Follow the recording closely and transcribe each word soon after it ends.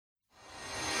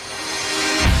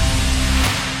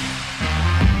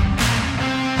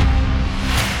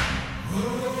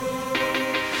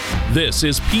This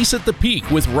is Peace at the Peak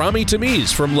with Rami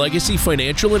Tamiz from Legacy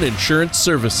Financial and Insurance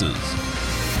Services.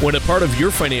 When a part of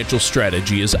your financial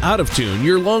strategy is out of tune,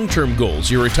 your long-term goals,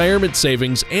 your retirement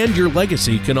savings, and your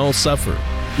legacy can all suffer.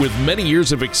 With many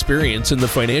years of experience in the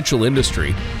financial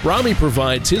industry, Rami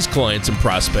provides his clients and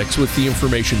prospects with the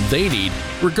information they need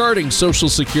regarding Social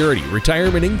Security,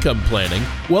 retirement income planning,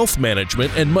 wealth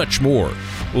management, and much more.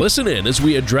 Listen in as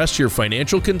we address your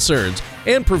financial concerns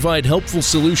and provide helpful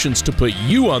solutions to put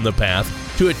you on the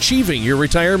path to achieving your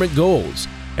retirement goals.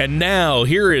 And now,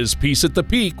 here is Peace at the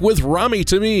Peak with Rami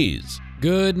Tamiz.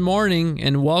 Good morning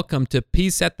and welcome to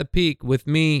Peace at the Peak with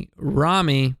me,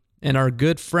 Rami, and our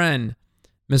good friend,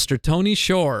 Mr. Tony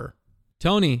Shore.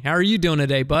 Tony, how are you doing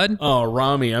today, bud? Oh,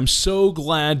 Rami, I'm so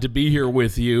glad to be here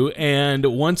with you. And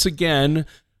once again,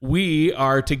 we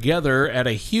are together at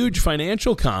a huge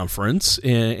financial conference,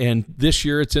 and this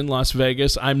year it's in Las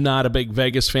Vegas. I'm not a big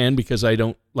Vegas fan because I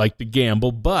don't like to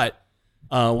gamble, but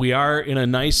we are in a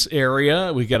nice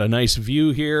area. We got a nice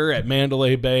view here at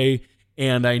Mandalay Bay,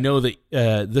 and I know that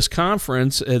this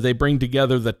conference, they bring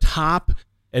together the top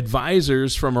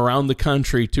advisors from around the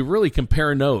country to really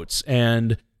compare notes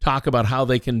and talk about how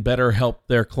they can better help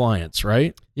their clients,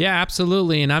 right? Yeah,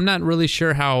 absolutely. And I'm not really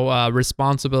sure how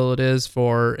responsible it is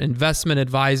for investment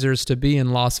advisors to be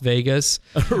in Las Vegas.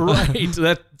 Right.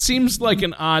 That seems like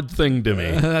an odd thing to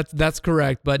me. That's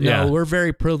correct. But no, we're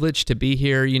very privileged to be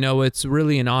here. You know, it's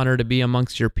really an honor to be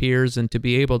amongst your peers and to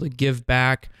be able to give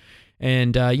back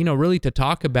and, really to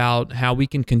talk about how we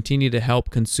can continue to help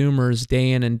consumers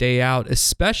day in and day out,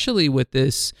 especially with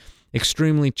this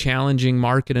extremely challenging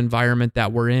market environment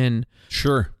that we're in.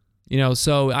 Sure.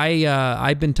 So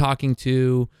I've been talking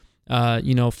to,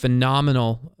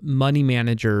 phenomenal money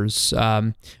managers,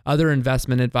 other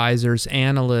investment advisors,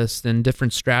 analysts, and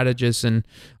different strategists, and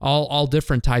all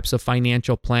different types of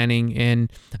financial planning. And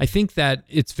I think that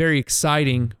it's very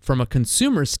exciting from a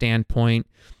consumer standpoint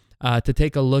to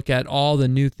take a look at all the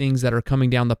new things that are coming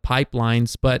down the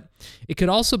pipelines. But it could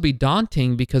also be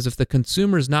daunting because if the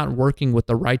consumer is not working with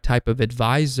the right type of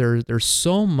advisor, there's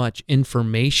so much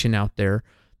information out there.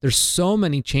 There's so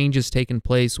many changes taking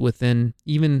place within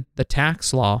even the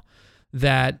tax law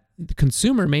that the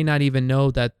consumer may not even know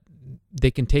that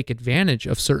they can take advantage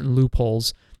of certain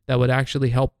loopholes that would actually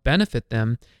help benefit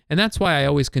them. And that's why I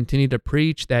always continue to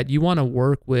preach that you want to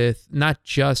work with not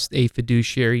just a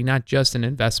fiduciary, not just an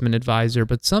investment advisor,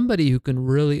 but somebody who can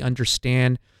really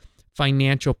understand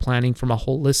financial planning from a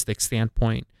holistic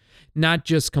standpoint. Not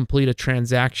just complete a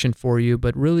transaction for you,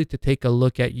 but really to take a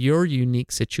look at your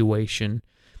unique situation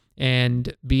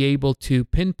and be able to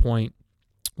pinpoint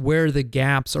where the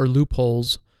gaps or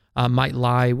loopholes might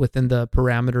lie within the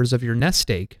parameters of your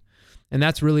nest egg. And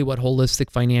that's really what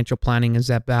holistic financial planning is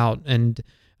about. And,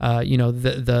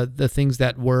 the things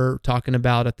that we're talking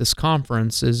about at this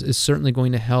conference is certainly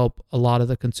going to help a lot of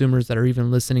the consumers that are even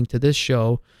listening to this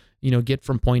show, get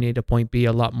from point A to point B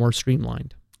a lot more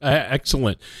streamlined.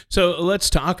 Excellent. So let's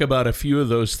talk about a few of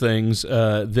those things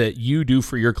that you do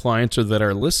for your clients or that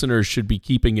our listeners should be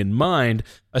keeping in mind,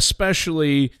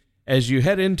 especially as you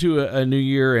head into a new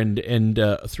year and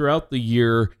throughout the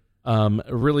year.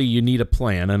 Really, you need a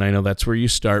plan, and I know that's where you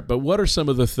start, but what are some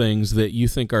of the things that you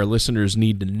think our listeners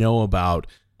need to know about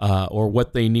or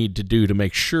what they need to do to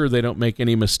make sure they don't make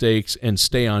any mistakes and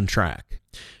stay on track?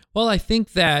 Well, I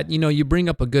think that, you bring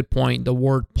up a good point, the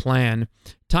word plan.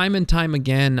 Time and time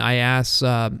again, I ask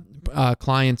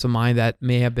clients of mine that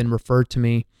may have been referred to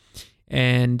me,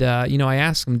 and, I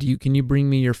ask them, can you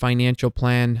bring me your financial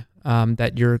plan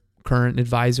that your current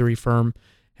advisory firm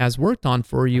has worked on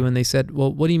for you? And they said,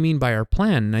 well, what do you mean by our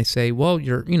plan? And I say, well,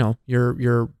 your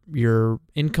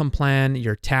income plan,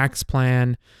 your tax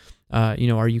plan,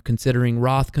 are you considering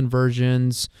Roth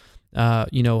conversions? How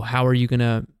are you going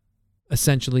to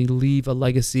essentially leave a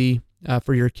legacy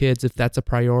for your kids if that's a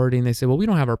priority? And they say, well, we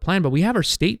don't have our plan, but we have our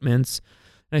statements.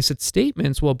 And I said,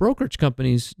 statements? Well, brokerage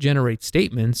companies generate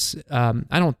statements.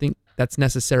 I don't think that's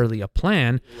necessarily a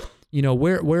plan.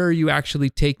 Where are you actually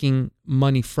taking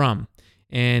money from?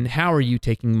 And how are you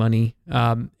taking money?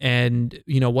 And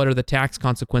what are the tax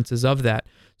consequences of that?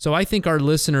 So I think our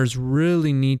listeners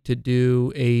really need to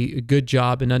do a good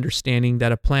job in understanding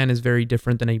that a plan is very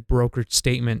different than a brokerage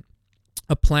statement.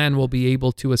 A plan will be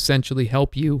able to essentially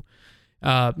help you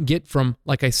get from,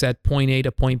 like I said, point A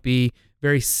to point B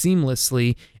very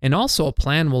seamlessly. And also a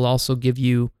plan will also give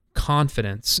you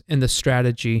confidence in the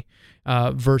strategy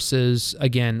versus,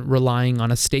 again, relying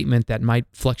on a statement that might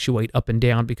fluctuate up and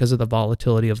down because of the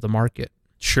volatility of the market.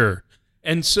 Sure.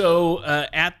 And so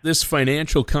at this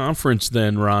financial conference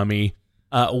then, Rami,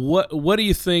 What do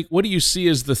you think? What do you see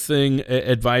as the thing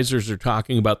advisors are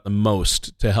talking about the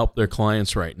most to help their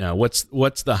clients right now? What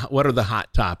are the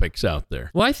hot topics out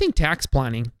there? Well, I think tax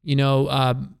planning.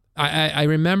 I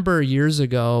remember years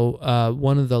ago,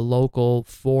 one of the local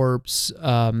Forbes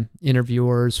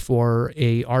interviewers for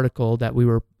a article that we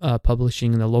were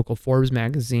publishing in the local Forbes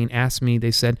magazine asked me,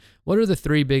 they said, what are the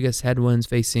three biggest headwinds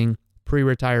facing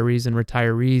pre-retirees and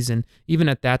retirees? And even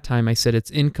at that time, I said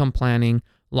it's income planning,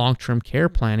 long-term care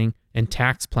planning, and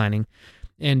tax planning.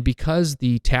 And because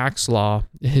the tax law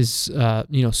is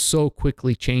so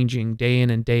quickly changing day in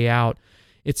and day out,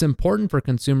 it's important for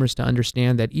consumers to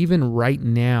understand that even right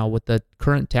now with the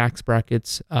current tax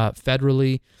brackets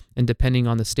federally and depending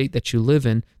on the state that you live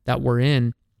in, that we're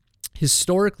in,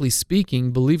 historically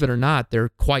speaking, believe it or not, they're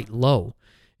quite low.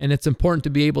 And it's important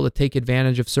to be able to take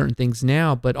advantage of certain things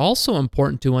now, but also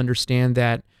important to understand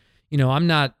that, I'm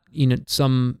not,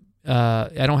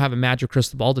 I don't have a magic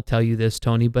crystal ball to tell you this,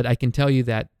 Tony, but I can tell you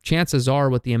that chances are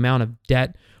with the amount of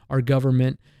debt our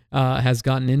government has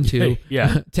gotten into,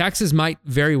 taxes might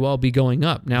very well be going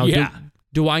up. Now,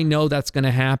 do I know that's going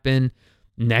to happen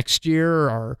next year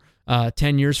or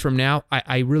 10 years from now?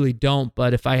 I really don't,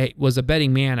 but if I was a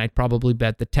betting man, I'd probably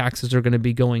bet the taxes are going to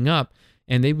be going up,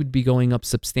 and they would be going up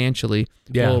substantially.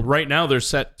 Yeah, well, right now they're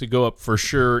set to go up for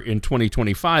sure in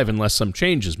 2025 unless some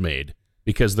change is made,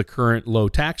 because the current low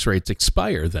tax rates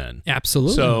expire then.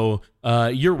 Absolutely. So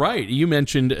you're right. You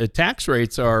mentioned tax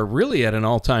rates are really at an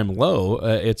all-time low.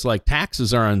 It's like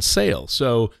taxes are on sale.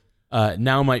 So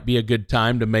now might be a good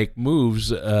time to make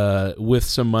moves with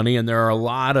some money. And there are a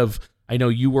lot of, I know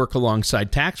you work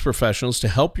alongside tax professionals to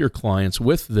help your clients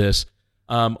with this.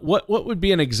 What would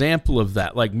be an example of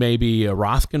that? Like maybe a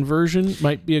Roth conversion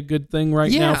might be a good thing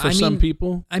now for some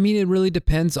people? I mean, it really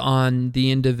depends on the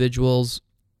individual's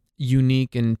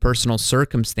unique and personal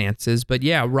circumstances. But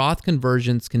yeah, Roth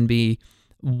conversions can be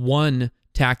one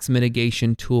tax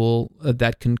mitigation tool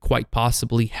that can quite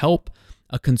possibly help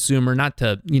a consumer, not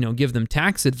to, give them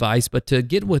tax advice, but to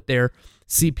get with their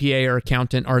CPA or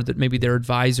accountant or maybe their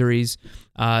advisory's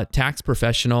tax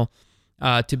professional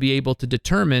to be able to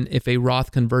determine if a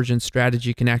Roth conversion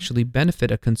strategy can actually benefit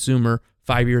a consumer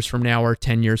 5 years from now or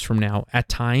 10 years from now. At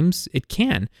times, it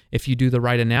can if you do the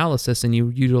right analysis and you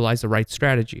utilize the right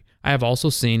strategy. I have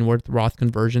also seen where Roth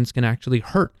conversions can actually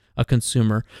hurt a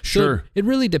consumer. Sure. So it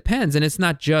really depends, and it's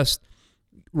not just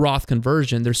Roth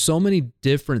conversion. There's so many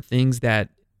different things that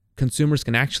consumers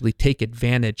can actually take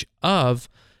advantage of,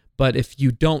 but if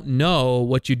you don't know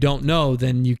what you don't know,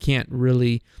 then you can't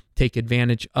really take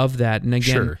advantage of that. And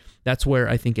again, That's where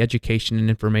I think education and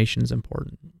information is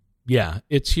important. Yeah,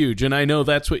 it's huge. And I know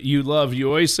that's what you love. You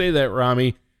always say that,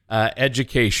 Rami,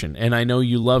 education. And I know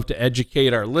you love to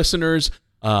educate our listeners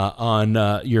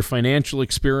on your financial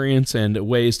experience and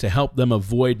ways to help them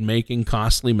avoid making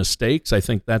costly mistakes. I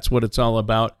think that's what it's all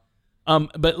about.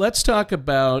 But let's talk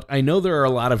about, I know there are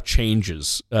a lot of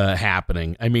changes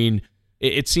happening. I mean,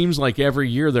 it seems like every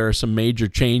year there are some major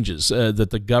changes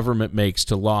that the government makes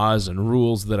to laws and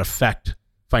rules that affect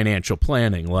financial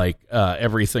planning, like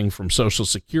everything from Social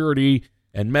Security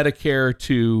and Medicare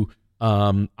to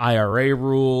IRA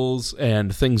rules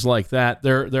and things like that.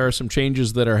 There are some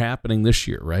changes that are happening this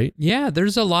year, right? Yeah,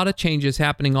 there's a lot of changes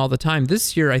happening all the time.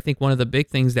 This year, I think one of the big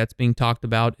things that's being talked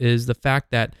about is the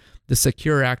fact that the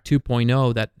Secure Act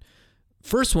 2.0 that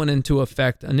first went into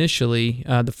effect initially,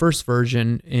 the first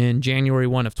version in January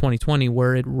 1 of 2020,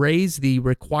 where it raised the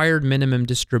required minimum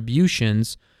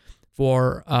distributions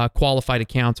for qualified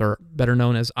accounts, or better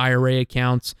known as IRA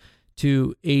accounts,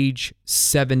 to age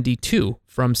 72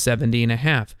 from 70 and a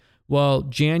half. Well,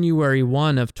 January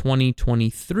 1 of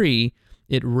 2023,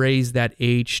 it raised that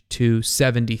age to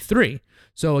 73.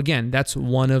 So again, that's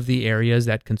one of the areas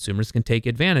that consumers can take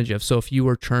advantage of. So if you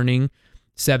were turning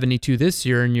 72 this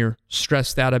year and you're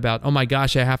stressed out about, oh my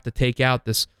gosh, I have to take out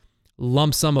this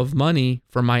lump sum of money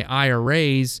for my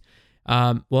IRAs,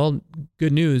 well,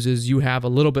 good news is you have a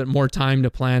little bit more time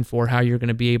to plan for how you're going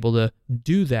to be able to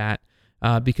do that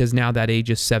because now that age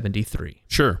is 73.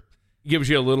 Sure. It gives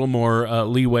you a little more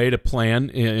leeway to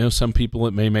plan. Some people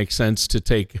it may make sense to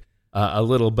take a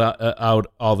little bit out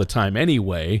all the time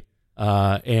anyway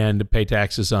and pay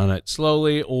taxes on it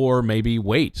slowly or maybe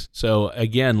wait. So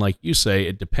again, like you say,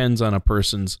 it depends on a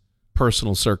person's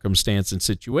personal circumstance and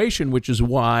situation, which is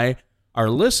why our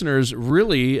listeners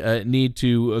really need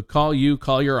to call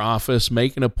your office,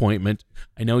 make an appointment.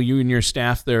 I know you and your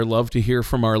staff there love to hear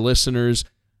from our listeners.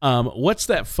 What's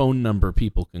that phone number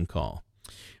people can call?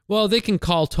 Well, they can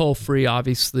call toll free,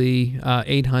 obviously,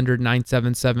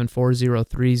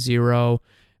 800-977-4030.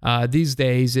 These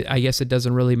days, I guess it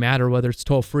doesn't really matter whether it's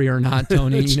toll free or not,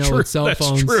 Tony. It's true. With cell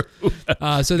phones. That's true.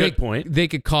 So Good point. They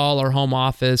could call our home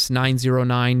office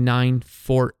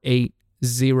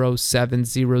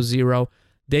 909-948-0700.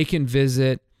 They can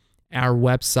visit our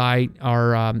website,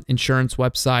 our insurance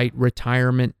website,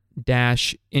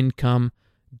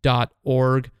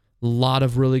 retirement-income.org. A lot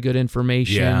of really good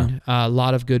information, a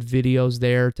lot of good videos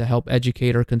there to help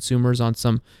educate our consumers on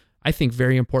some, I think,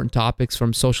 very important topics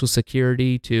from Social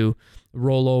Security to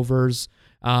rollovers.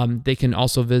 They can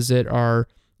also visit our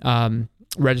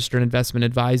registered investment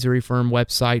advisory firm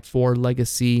website for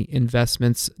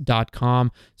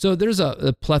legacyinvestments.com. So there's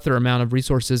a plethora amount of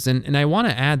resources. And I want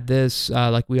to add this,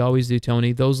 like we always do,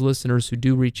 Tony, those listeners who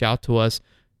do reach out to us,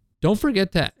 don't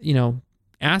forget to,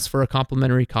 ask for a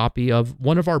complimentary copy of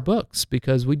one of our books,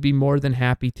 because we'd be more than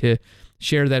happy to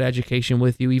share that education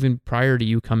with you even prior to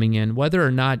you coming in. Whether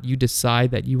or not you decide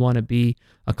that you want to be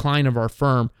a client of our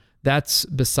firm, that's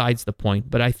besides the point.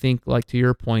 But I think, like to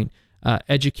your point,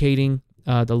 educating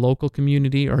the local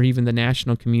community or even the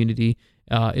national community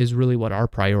is really what our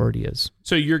priority is.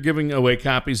 So you're giving away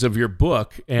copies of your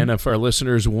book, and if our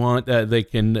listeners want, they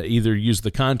can either use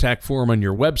the contact form on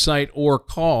your website or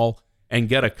call and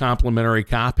get a complimentary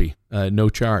copy, no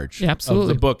charge,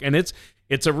 absolutely, of the book. And it's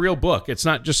a real book. It's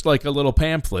not just like a little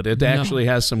pamphlet. It actually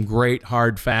has some great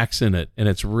hard facts in it, and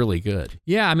it's really good.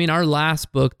 Yeah, I mean, our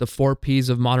last book, The 4 Ps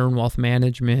of Modern Wealth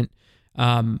Management,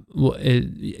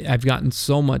 I've gotten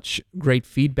so much great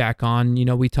feedback on.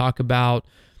 We talk about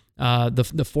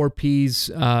the 4 Ps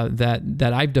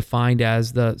that I've defined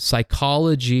as the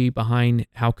psychology behind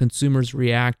how consumers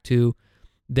react to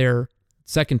their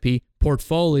second P,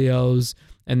 portfolios,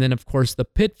 and then of course the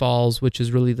pitfalls, which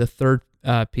is really the third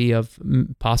P of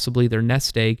possibly their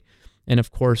nest egg, and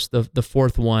of course the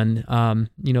fourth one,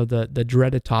 the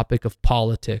dreaded topic of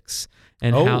politics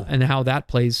and how that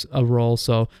plays a role.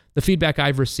 So the feedback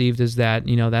I've received is that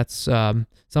that's some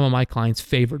of my clients'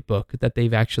 favorite book that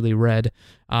they've actually read,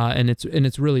 and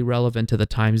it's really relevant to the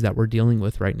times that we're dealing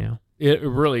with right now. It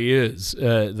really is.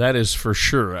 That is for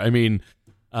sure. I mean,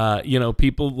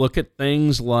 people look at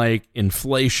things like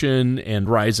inflation and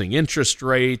rising interest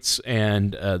rates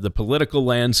and the political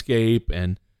landscape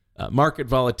and market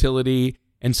volatility,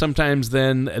 and sometimes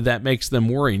then that makes them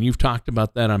worry. And you've talked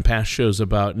about that on past shows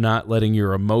about not letting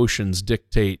your emotions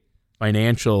dictate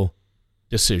financial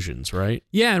decisions, right?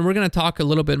 Yeah, and we're going to talk a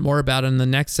little bit more about it in the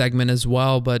next segment as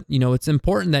well. But, it's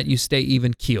important that you stay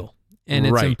even keel. And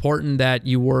it's important that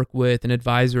you work with an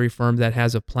advisory firm that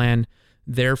has a plan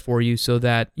there for you, so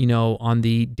that on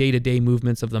the day-to-day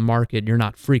movements of the market, you're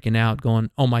not freaking out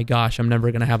going, oh my gosh, I'm never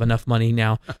going to have enough money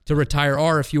now to retire,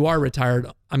 or if you are retired,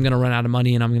 I'm going to run out of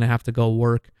money and I'm going to have to go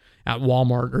work at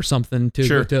Walmart or something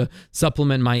to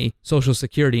supplement my Social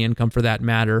Security income, for that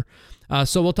matter.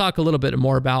 So we'll talk a little bit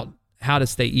more about how to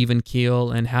stay even keel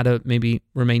and how to maybe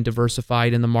remain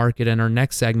diversified in the market in our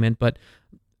next segment. But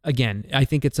again, I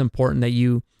think it's important that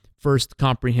you first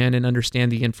comprehend and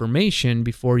understand the information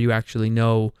before you actually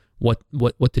know what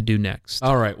to do next.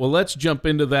 All right. Well, let's jump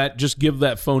into that. Just give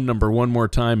that phone number one more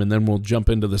time, and then we'll jump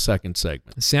into the second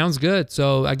segment. Sounds good.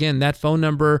 So again, that phone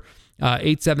number,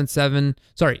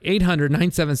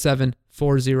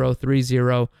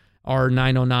 800-977-4030 or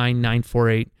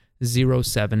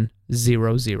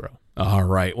 909-948-0700. All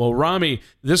right. Well, Rami,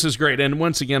 this is great. And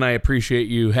once again, I appreciate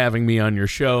you having me on your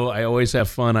show. I always have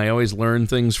fun. I always learn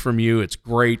things from you. It's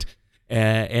great.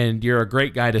 And you're a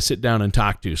great guy to sit down and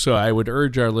talk to. So I would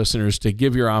urge our listeners to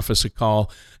give your office a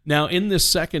call. Now, in this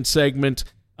second segment,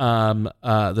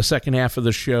 the second half of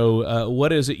the show,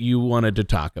 what is it you wanted to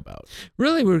talk about?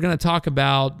 Really, we're going to talk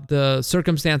about the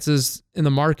circumstances in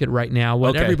the market right now,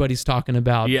 what everybody's talking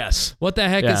about. Yes. What the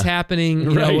heck is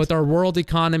happening with our world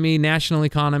economy, national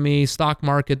economy, stock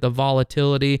market, the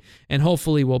volatility, and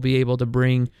hopefully we'll be able to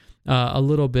bring a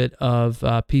little bit of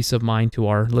peace of mind to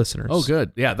our listeners. Oh,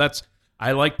 good. Yeah,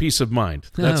 I like peace of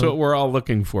mind. That's what we're all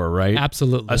looking for, right?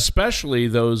 Absolutely. Especially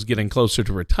those getting closer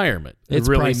to retirement. It's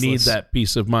really priceless. Need that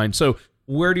peace of mind. So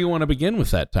where do you want to begin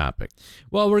with that topic?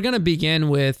 Well, we're going to begin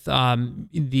with where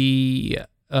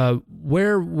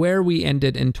we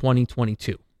ended in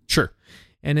 2022. Sure.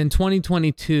 And in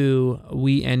 2022,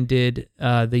 we ended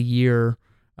the year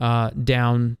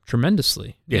down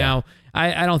tremendously. Yeah. Now,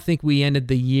 I don't think we ended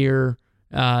the year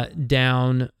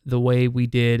down the way we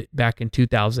did back in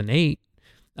 2008.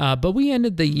 But we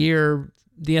ended the year,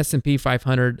 the S&P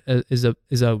 500 is a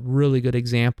really good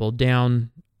example, down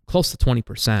close to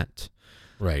 20%.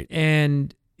 Right.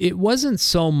 And it wasn't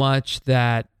so much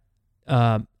that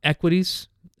equities,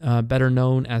 better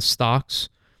known as stocks,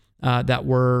 that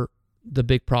were the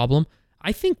big problem.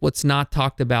 I think what's not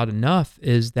talked about enough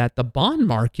is that the bond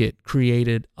market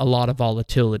created a lot of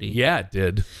volatility. Yeah, it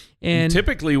did. And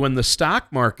typically when the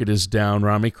stock market is down,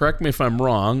 Rami, correct me if I'm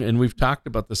wrong, and we've talked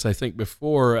about this, I think,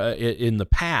 before in the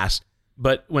past,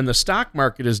 but when the stock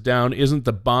market is down, isn't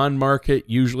the bond market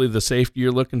usually the safety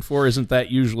you're looking for? Isn't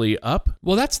that usually up?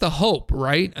 Well, that's the hope,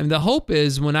 right? And the hope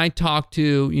is when I talk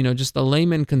to, just the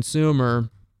layman consumer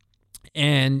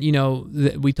and,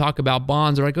 we talk about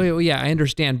bonds, they're like, oh, yeah, I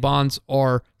understand bonds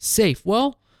are safe.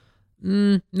 Well,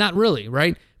 not really,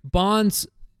 right? Bonds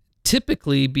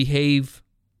typically behave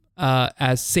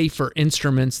as safer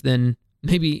instruments than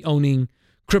maybe owning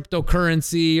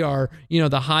cryptocurrency or,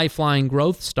 the high-flying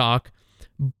growth stock.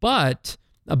 But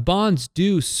bonds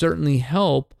do certainly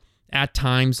help at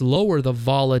times lower the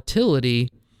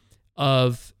volatility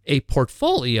of a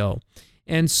portfolio.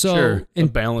 And so sure, a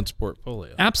balanced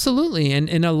portfolio. Absolutely.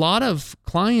 And a lot of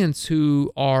clients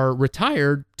who are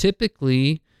retired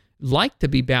typically like to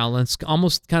be balanced,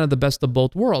 almost kind of the best of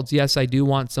both worlds. Yes, I do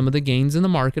want some of the gains in the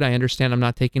market. I understand I'm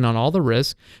not taking on all the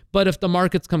risk. But if the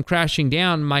markets come crashing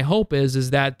down, my hope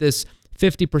is that this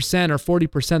 50% or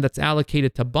 40% that's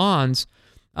allocated to bonds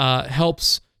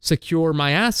helps secure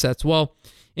my assets. Well,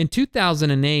 in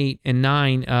 2008 and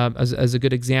 9, as a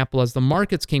good example, as the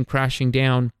markets came crashing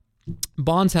down,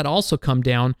 bonds had also come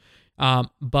down,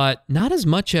 but not as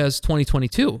much as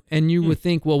 2022. And you would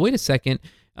think, well, wait a second,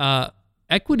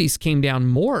 equities came down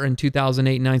more in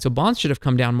 2008 and 9, so bonds should have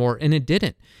come down more, and it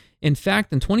didn't. In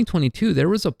fact, in 2022, there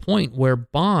was a point where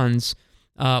bonds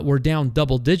were down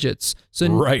double digits. So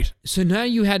now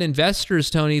you had investors,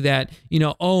 Tony, that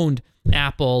owned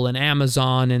Apple and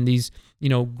Amazon and these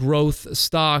growth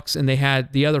stocks, and they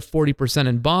had the other 40%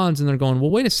 in bonds, and they're going,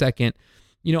 well, wait a second,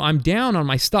 I'm down on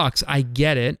my stocks. I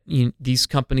get it. These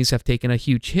companies have taken a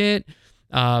huge hit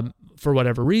for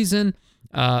whatever reason,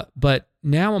 but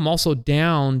now I'm also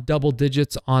down double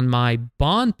digits on my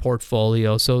bond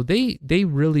portfolio. So they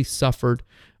really suffered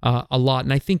a lot.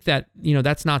 And I think that,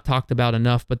 that's not talked about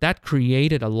enough, but that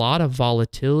created a lot of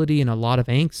volatility and a lot of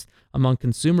angst among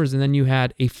consumers. And then you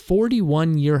had a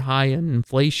 41-year high in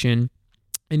inflation,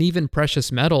 and even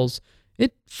precious metals,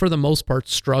 it, for the most part,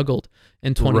 struggled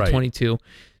in 2022. Right.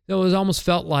 So it almost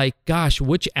felt like, gosh,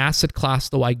 which asset class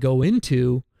do I go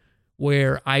into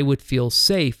where I would feel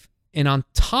safe? And on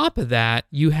top of that,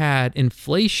 you had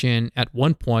inflation at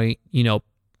one point,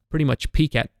 pretty much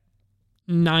peak at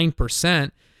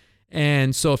 9%.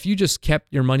 And so if you just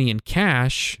kept your money in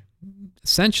cash,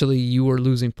 essentially you were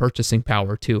losing purchasing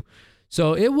power too.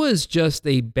 So it was just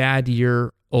a bad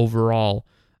year overall.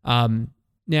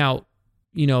 Now,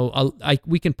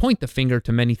 we can point the finger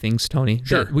to many things, Tony,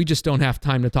 sure, that we just don't have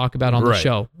time to talk about on the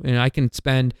show. And I can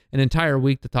spend an entire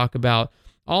week to talk about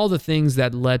all the things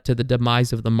that led to the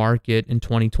demise of the market in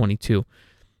 2022.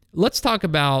 Let's talk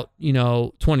about,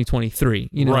 2023.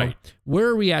 Where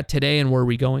are we at today and where are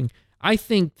we going? I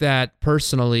think that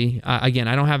personally, again,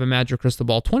 I don't have a magic crystal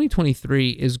ball.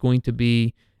 2023 is going to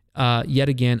be, yet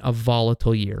again, a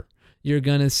volatile year. You're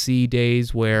going to see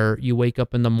days where you wake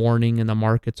up in the morning and the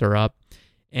markets are up.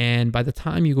 And by the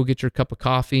time you go get your cup of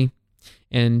coffee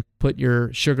and put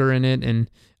your sugar in it and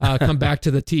come back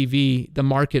to the TV, the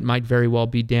market might very well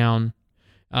be down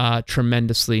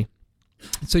tremendously.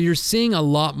 So you're seeing a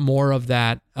lot more of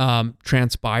that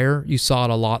transpire. You saw it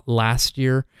a lot last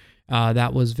year.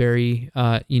 That was very,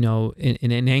 in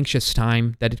an anxious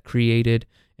time that it created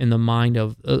in the mind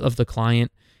of the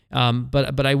client.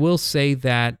 But I will say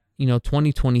that,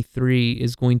 2023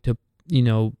 is going to,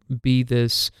 be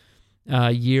this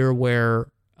year where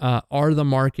are the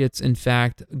markets, in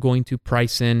fact, going to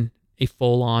price in a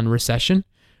full-on recession,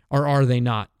 or are they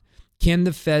not? Can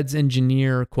the Feds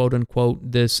engineer, quote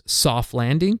unquote, this soft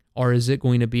landing, or is it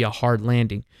going to be a hard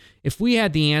landing? If we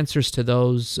had the answers to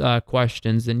those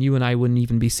questions, then you and I wouldn't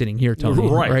even be sitting here, Tony.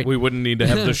 Right? We wouldn't need to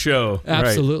have the show.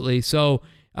 Absolutely. Right. So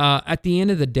at the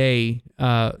end of the day,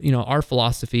 our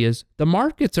philosophy is the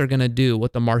markets are going to do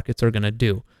what the markets are going to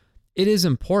do. It is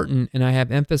important, and I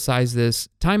have emphasized this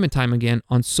time and time again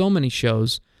on so many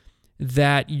shows,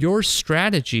 that your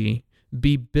strategy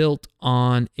be built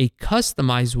on a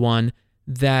customized one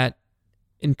that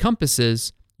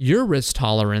encompasses your risk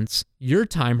tolerance, your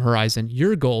time horizon,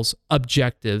 your goals,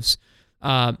 objectives,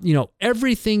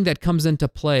 everything that comes into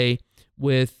play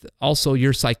with also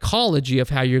your psychology of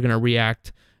how you're going to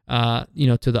react, to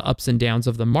the ups and downs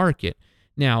of the market.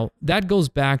 Now, that goes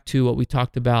back to what we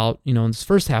talked about, in this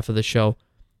first half of the show,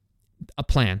 a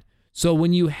plan. So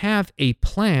when you have a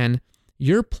plan,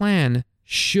 your plan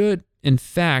should, in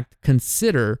fact,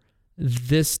 consider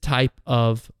this type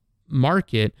of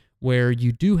market where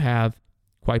you do have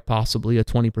quite possibly a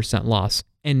 20% loss.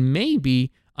 and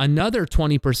maybe another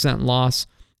 20% loss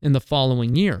in the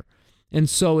following year. And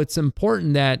so it's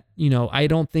important that, I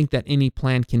don't think that any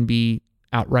plan can be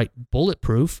outright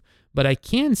bulletproof, but I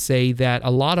can say that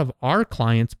a lot of our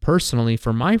clients personally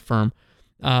for my firm,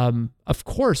 of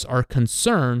course, are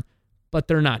concerned, but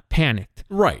they're not panicked.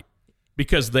 Right.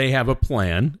 Because they have a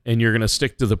plan and you're going to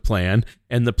stick to the plan,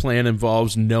 and the plan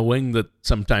involves knowing that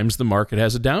sometimes the market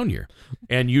has a down year.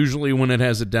 And usually when it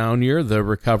has a down year, the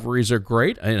recoveries are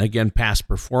great. And again, past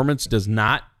performance does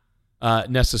not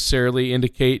necessarily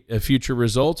indicate future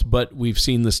results, but we've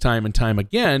seen this time and time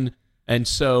again. And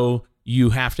so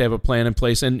you have to have a plan in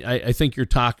place. And I think you're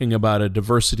talking about a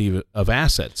diversity of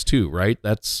assets too, right?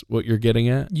 That's what you're getting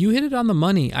at? You hit it on the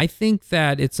money. I think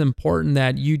that it's important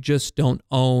that you just don't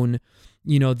own,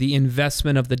 the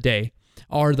investment of the day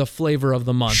or the flavor of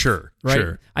the month. Sure, right?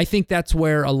 sure. I think that's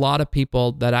where a lot of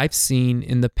people that I've seen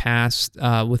in the past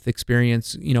with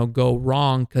experience, go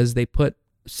wrong because they put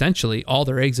essentially all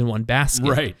their eggs in one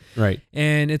basket. Right.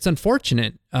 And it's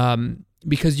unfortunate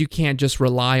because you can't just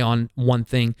rely on one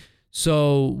thing.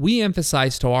 So we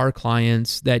emphasize to our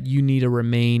clients that you need to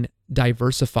remain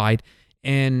diversified.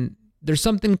 And there's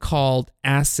something called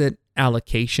asset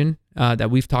allocation that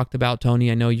we've talked about,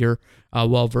 Tony. I know you're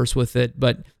well-versed with it,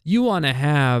 but you want to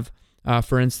have,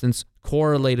 for instance,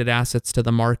 correlated assets to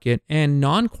the market and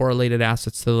non-correlated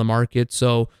assets to the market.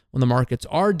 So when the markets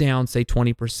are down, say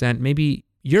 20%, maybe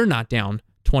you're not down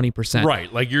 20%.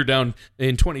 Right. Like you're down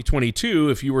in 2022,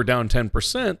 if you were down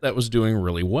 10%, that was doing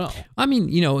really well. I mean,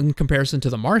 in comparison to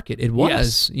the market, it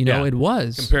was, Yes. It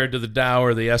was. Compared to the Dow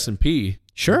or the S&P.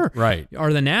 Sure. Right.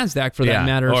 Or the NASDAQ for that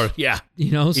matter. Or,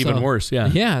 even worse. Yeah.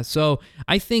 Yeah. So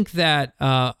I think that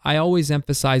I always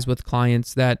emphasize with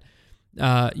clients that,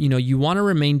 you want to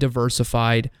remain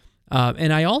diversified.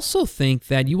 And I also think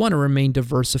that you want to remain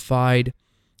diversified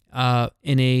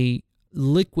in a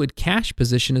liquid cash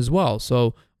position as well.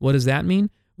 So what does that mean?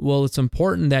 Well, it's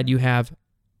important that you have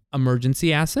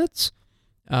emergency assets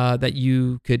that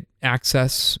you could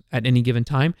access at any given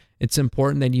time. It's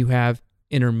important that you have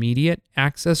intermediate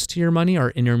access to your money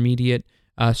or intermediate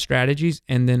strategies,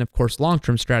 and then of course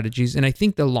long-term strategies. And I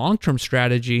think the long-term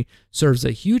strategy serves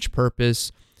a huge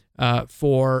purpose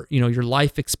for your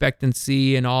life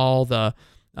expectancy and all the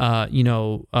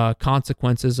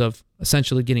consequences of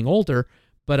essentially getting older.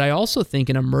 But I also think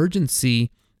an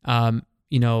emergency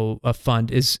a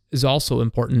fund is also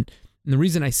important. And the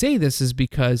reason I say this is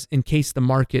because in case the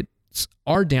markets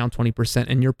are down 20%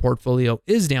 and your portfolio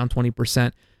is down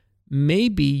 20%,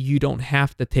 maybe you don't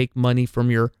have to take money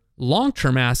from your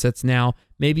long-term assets now.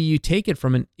 Maybe you take it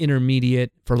from an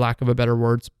intermediate, for lack of a better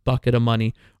words, bucket of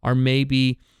money, or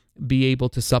maybe be able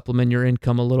to supplement your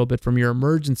income a little bit from your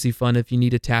emergency fund if you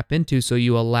need to tap into, so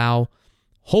you allow,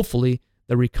 hopefully,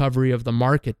 the recovery of the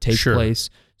market take place.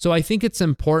 So I think it's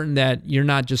important that you're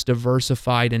not just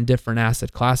diversified in different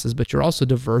asset classes, but you're also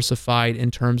diversified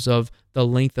in terms of the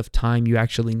length of time you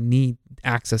actually need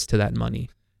access to that money.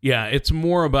 Yeah, it's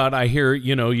more about, I hear,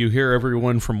 you hear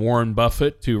everyone from Warren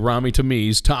Buffett to Rami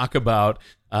Tamiz talk about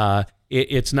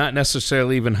it's not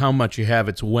necessarily even how much you have,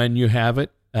 it's when you have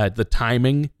it, the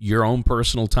timing, your own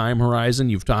personal time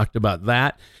horizon. You've talked about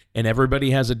that, and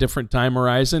everybody has a different time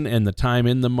horizon and the time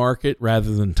in the market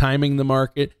rather than timing the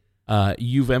market.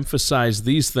 You've emphasized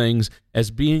these things as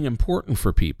being important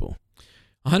for people.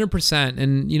 100%.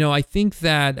 And, I think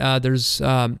that there's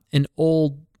an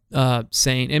old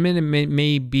saying, I mean, it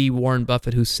may be Warren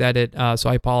Buffett who said it, so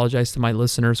I apologize to my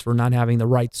listeners for not having the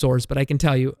right source, but I can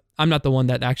tell you, I'm not the one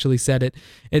that actually said it.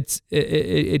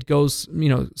 It goes,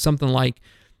 something like,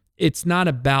 it's not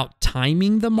about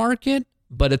timing the market,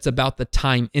 but it's about the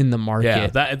time in the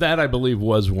market. Yeah, that I believe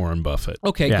was Warren Buffett.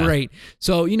 Okay, great.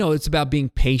 So, it's about being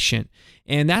patient.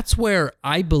 And that's where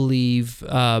I believe,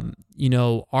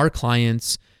 our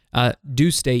clients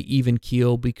do stay even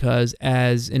keel, because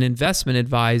as an investment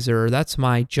advisor, that's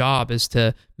my job, is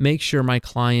to make sure my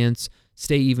clients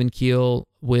stay even keel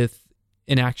with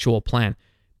an actual plan.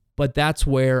 But that's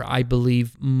where I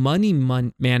believe money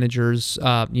managers,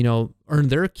 earn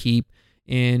their keep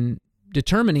in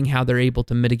determining how they're able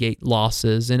to mitigate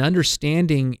losses and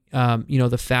understanding,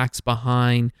 the facts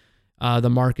behind the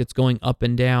markets going up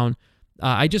and down.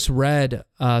 I just read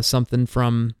something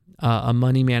from a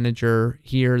money manager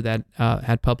here that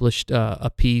had published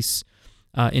a piece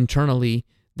internally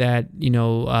that,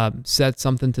 said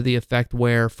something to the effect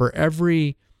where for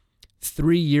every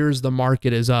 3 years the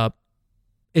market is up,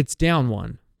 it's down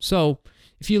one. So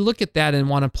if you look at that and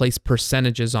want to place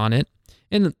percentages on it,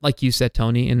 and like you said,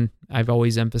 Tony, and I've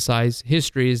always emphasized,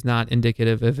 history is not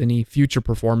indicative of any future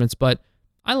performance, but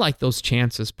I like those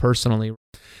chances personally.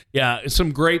 Yeah,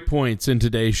 some great points in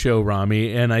today's show,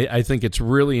 Rami, and I think it's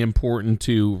really important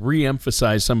to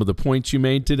reemphasize some of the points you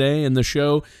made today in the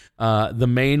show. The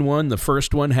main one, the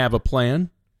first one, have a plan,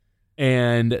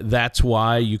 and that's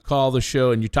why you call the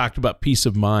show, and you talked about peace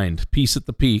of mind. Peace at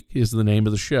the Peak is the name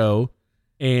of the show,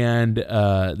 and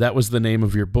that was the name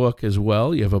of your book as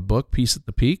well. You have a book, Peace at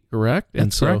the Peak, correct? That's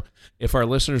and so correct. If our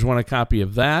listeners want a copy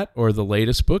of that or the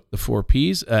latest book, The 4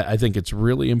 Ps, I think it's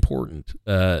really important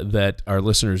that our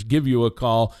listeners give you a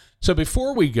call. So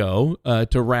before we go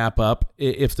to wrap up,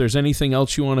 if there's anything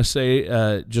else you want to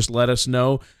say, just let us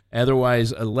know.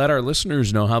 Otherwise, let our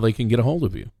listeners know how they can get a hold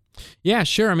of you. Yeah,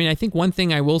 sure. I mean, I think one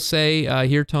thing I will say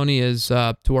here, Tony, is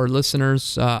to our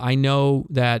listeners, I know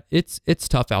that it's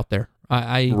tough out there.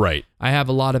 Right. I have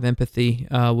a lot of empathy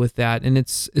with that, and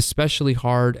it's especially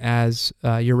hard as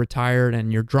you're retired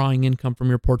and you're drawing income from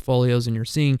your portfolios and you're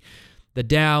seeing the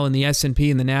Dow and the S&P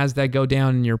and the NASDAQ go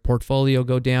down and your portfolio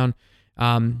go down.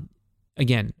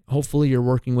 Again, hopefully you're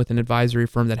working with an advisory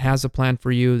firm that has a plan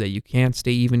for you, that you can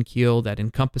stay even keel, that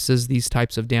encompasses these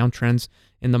types of downtrends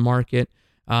in the market.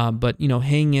 But,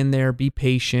 hang in there, be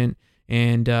patient,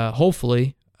 and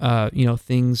hopefully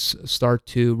things start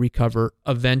to recover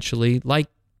eventually, like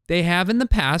they have in the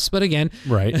past. But again,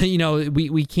 right.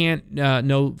 We can't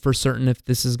know for certain if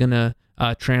this is going to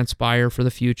transpire for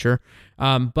the future.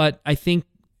 But I think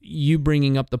you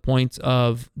bringing up the points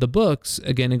of the books,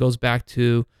 again, it goes back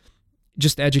to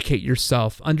just educate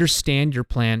yourself, understand your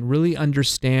plan, really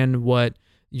understand what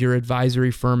your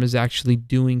advisory firm is actually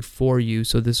doing for you.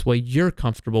 So this way you're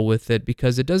comfortable with it,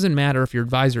 because it doesn't matter if your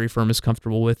advisory firm is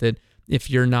comfortable with it if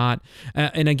you're not.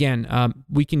 And again,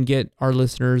 we can get our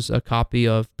listeners a copy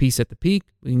of Peace at the Peak.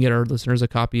 We can get our listeners a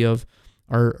copy of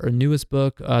our newest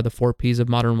book, The 4 Ps of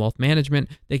Modern Wealth Management.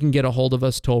 They can get a hold of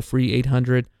us toll free,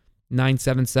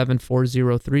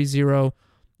 800-977-4030.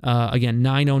 Again,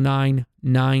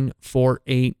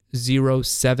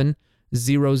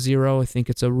 909-948-0700. I think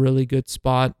it's a really good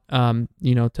spot, to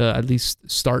at least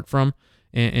start from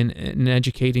and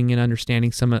educating and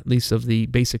understanding some at least of the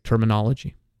basic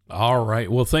terminology. All right.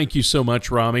 Well, thank you so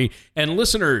much, Rami. And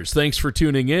listeners, thanks for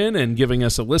tuning in and giving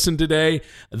us a listen today.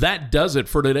 That does it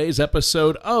for today's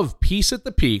episode of Peace at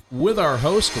the Peak with our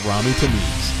host, Rami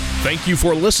Tamiz. Thank you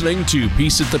for listening to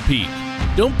Peace at the Peak.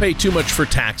 Don't pay too much for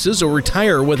taxes or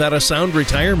retire without a sound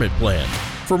retirement plan.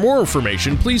 For more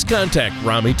information, please contact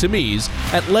Rami Tamiz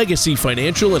at Legacy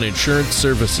Financial and Insurance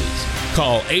Services.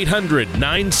 Call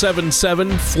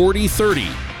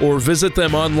 800-977-4030 or visit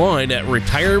them online at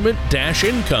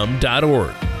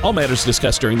retirement-income.org. All matters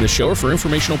discussed during this show are for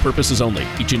informational purposes only.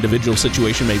 Each individual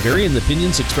situation may vary, and the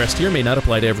opinions expressed here may not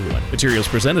apply to everyone. Materials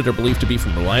presented are believed to be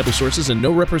from reliable sources, and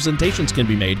no representations can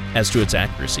be made as to its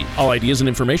accuracy. All ideas and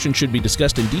information should be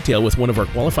discussed in detail with one of our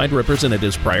qualified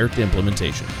representatives prior to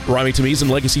implementation. Rami Tamiz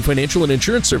and Legacy Financial and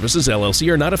Insurance Services,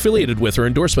 LLC, are not affiliated with or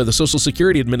endorsed by the Social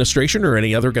Security Administration or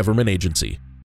any other government agency.